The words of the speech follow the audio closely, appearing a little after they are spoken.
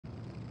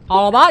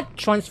Autobot,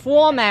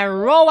 transform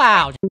and roll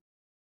out.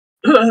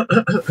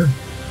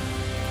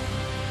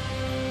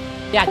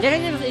 Yeah,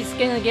 this is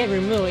gonna get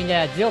removed in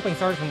the open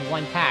source from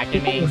one pack.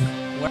 It means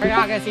we're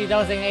not gonna see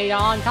those things 8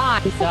 on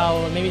time.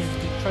 So maybe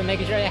just try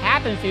making sure it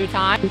happens a few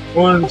times.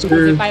 1, 2,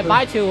 say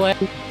bye-bye to it.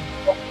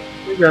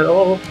 We got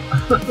all.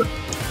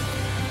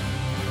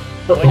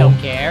 We don't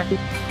care.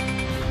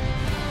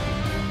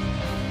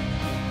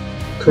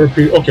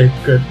 Torpedo. Okay,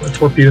 good. The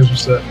torpedoes are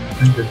set.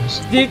 Thank goodness.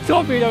 The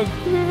torpedo.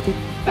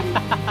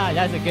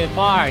 That's a good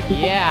part.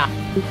 Yeah.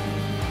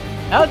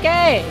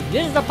 Okay,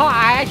 this is the part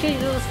I actually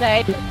just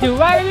say. Do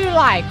whatever you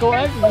like. Go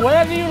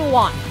whatever you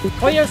want.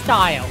 For your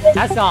style.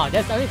 That's all.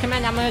 That's the only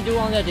command I'm gonna do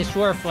on the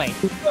destroyer fleet.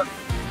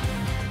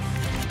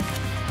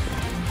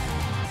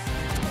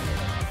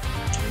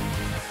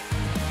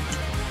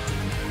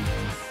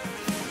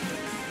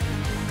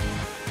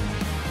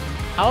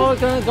 Oh, we're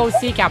gonna go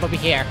sea cap over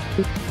here.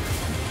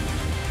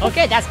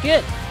 Okay, that's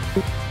good.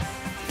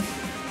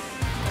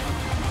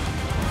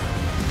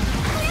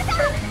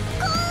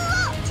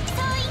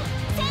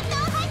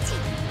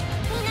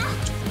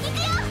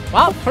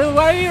 Well, put it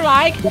wherever you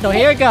like. So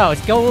here it goes.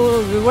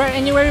 Go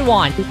anywhere you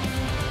want. You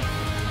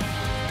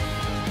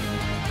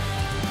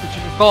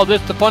should call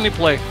this the funny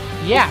play.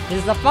 Yeah,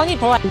 this is a funny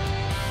play.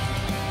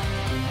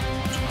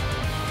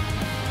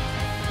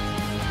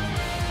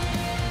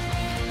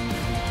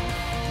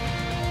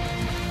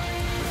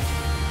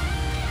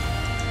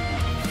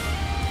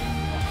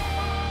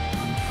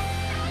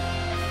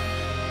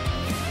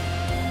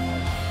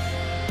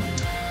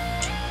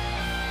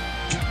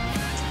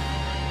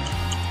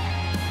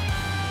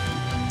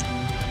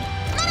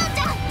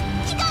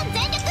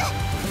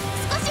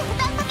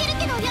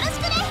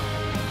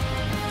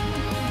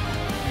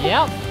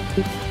 Yep.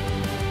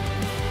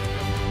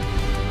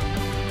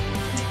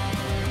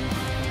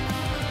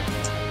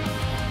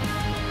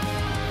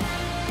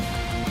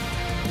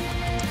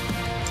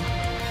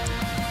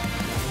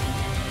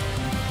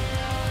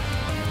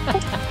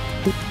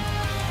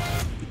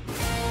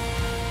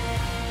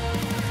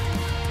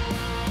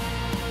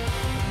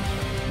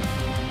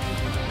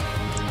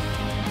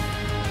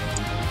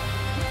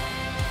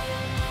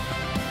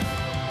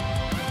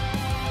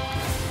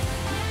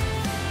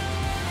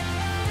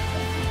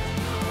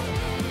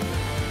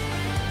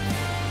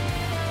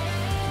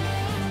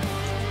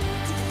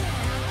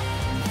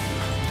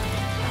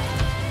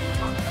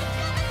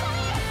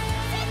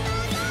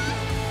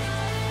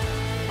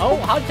 Oh,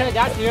 how to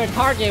that's your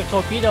target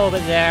torpedo over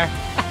there.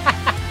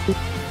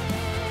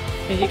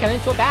 If you come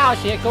into a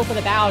battleship, go for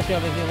the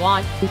battleship if you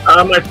want.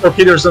 My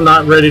torpedoes are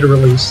not ready to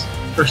release.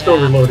 They're still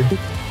reloading.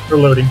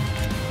 Reloading.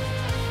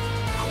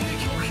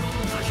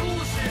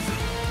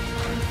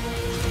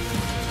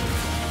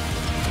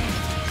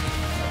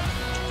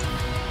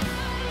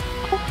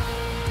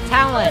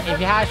 Talent, if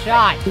you have a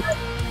shot.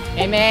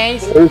 Hey,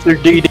 Maze. Those are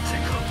DD.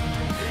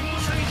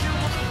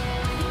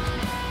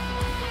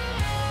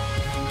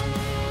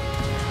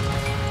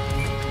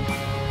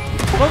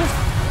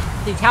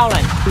 The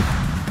talent.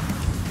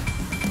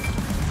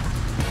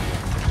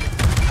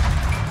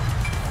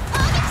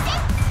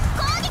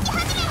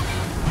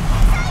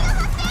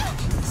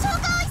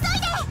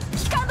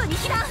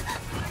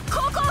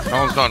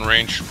 Talon's not in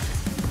range.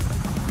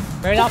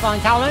 Right off on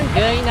talent,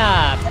 good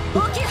enough.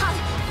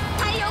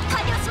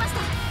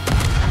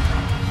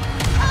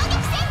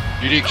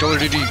 DD, killer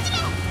DD.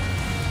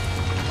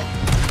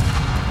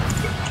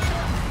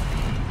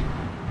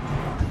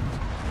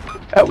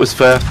 That was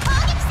fast.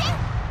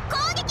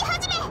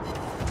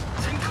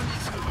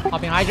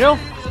 Hopping hydro.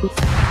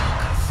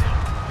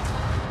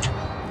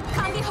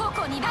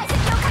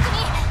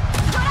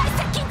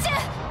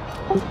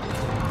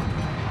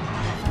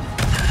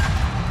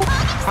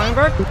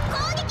 Hummingbird.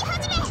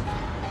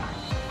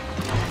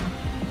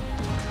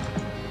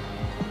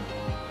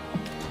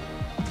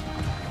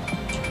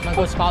 I'm gonna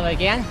go spotlight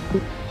again.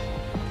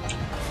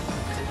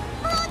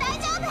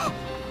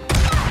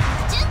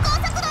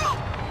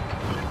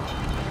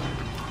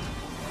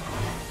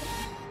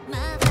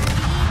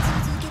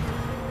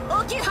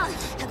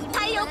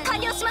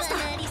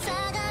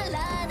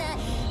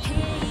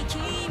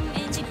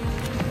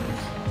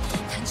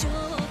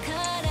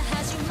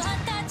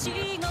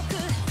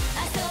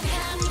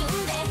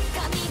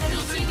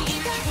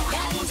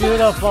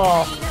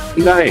 Beautiful.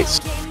 Nice.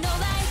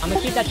 I'm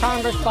gonna keep that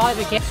Hummingbird spot if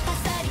we can.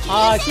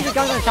 Keep the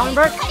guns on the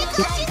Hummingbird.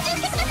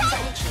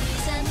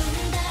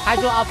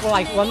 Hydro up for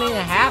like 1.5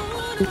 minutes.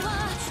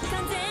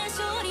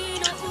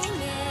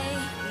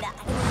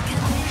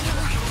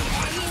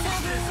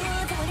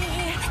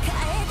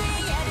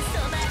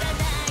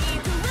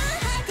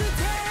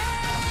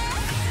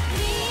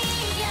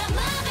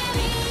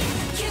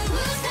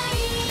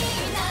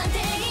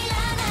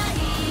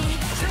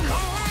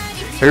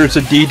 There's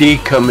a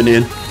DD coming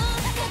in.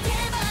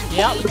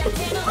 Yep.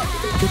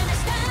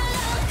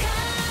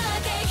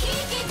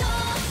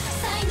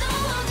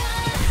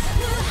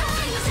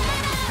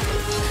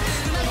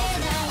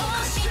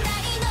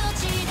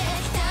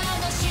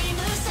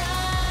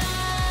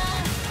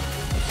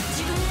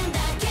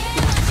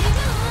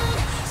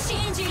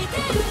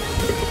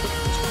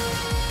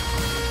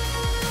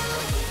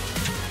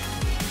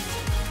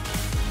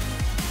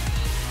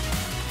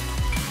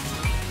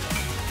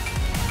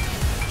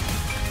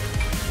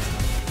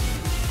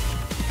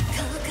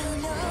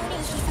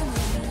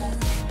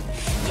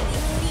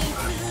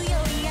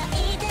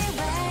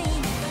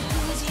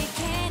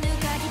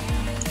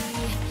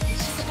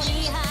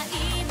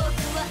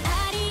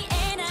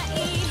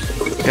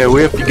 Yeah,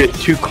 we have to get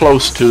too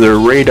close to their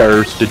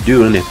radars to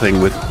do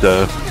anything with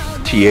the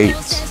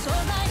T8s.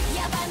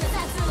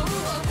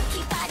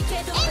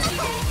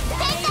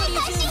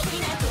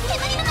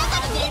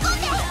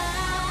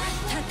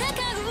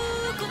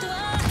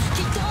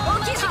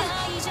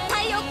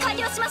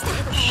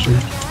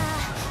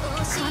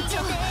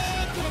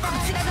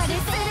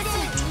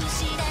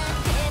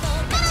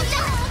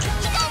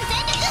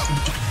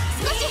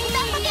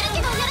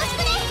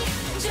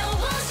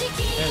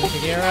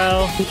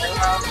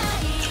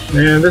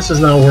 Man, this is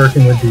not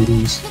working with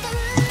DDs.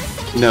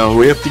 No,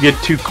 we have to get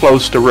too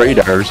close to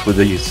radars with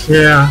these.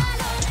 Yeah.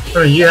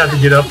 I mean, you have to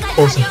get up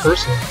close and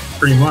personal,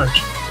 pretty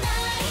much.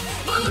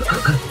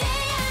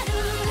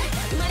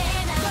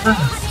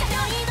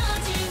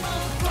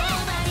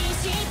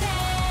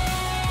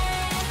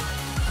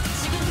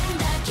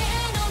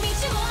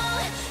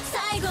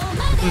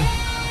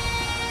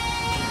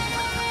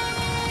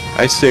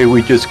 I say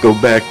we just go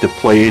back to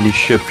play any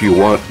ship you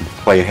want and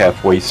play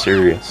halfway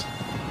serious.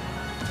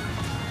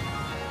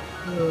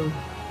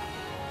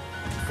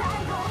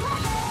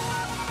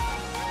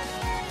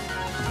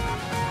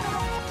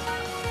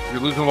 You're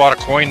losing a lot of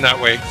coin that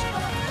way.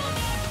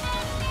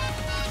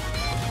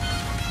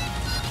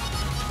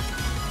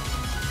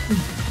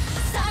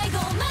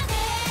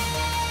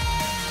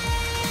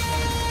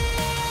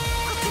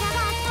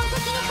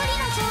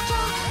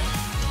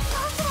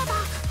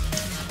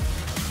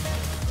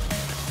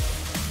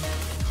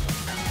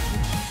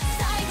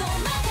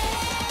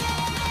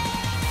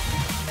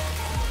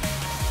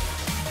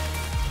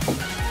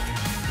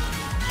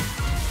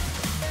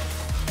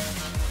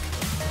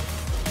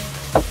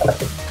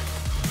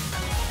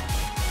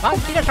 Well,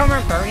 see the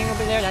summer burning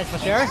over there, that's for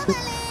sure.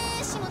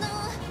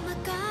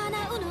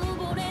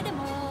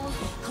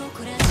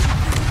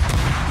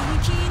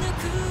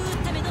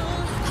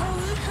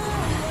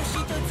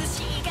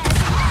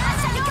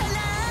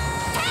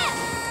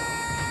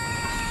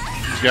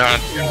 Yeah.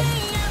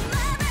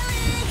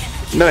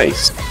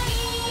 Nice.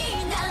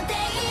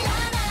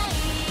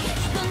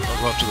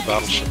 I'll go up to the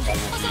battleship.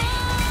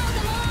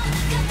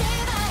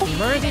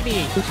 Emergency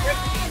beach.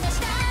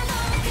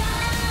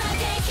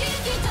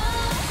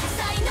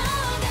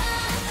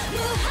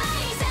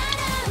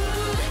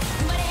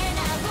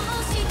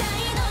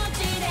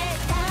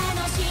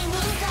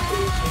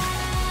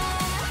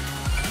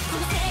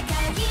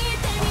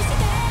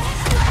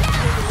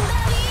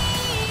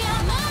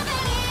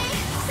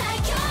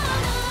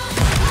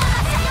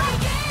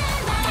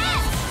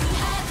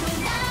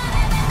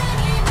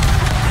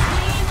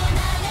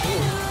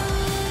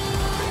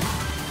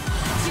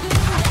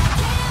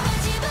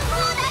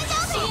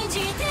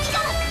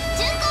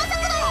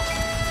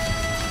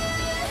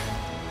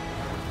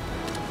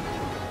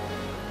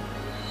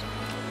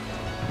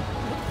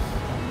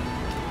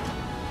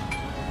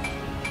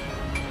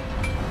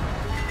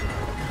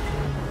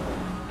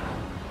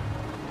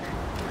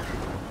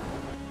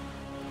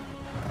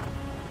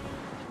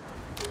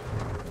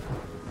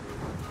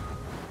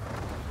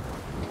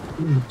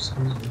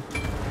 Excuse me.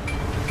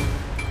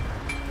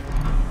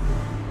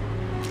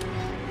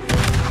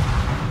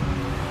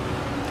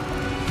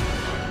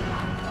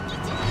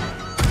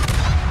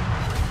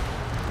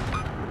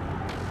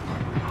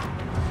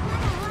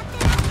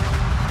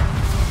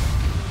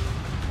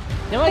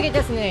 Then I get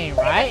this name,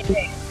 right?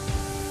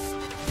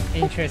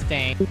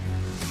 Interesting.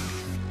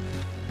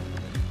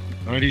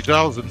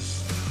 90,000.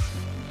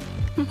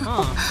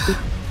 Huh.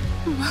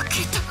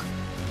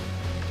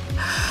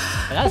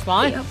 But that's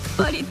fine. やっ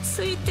ぱり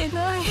ついて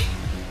ない。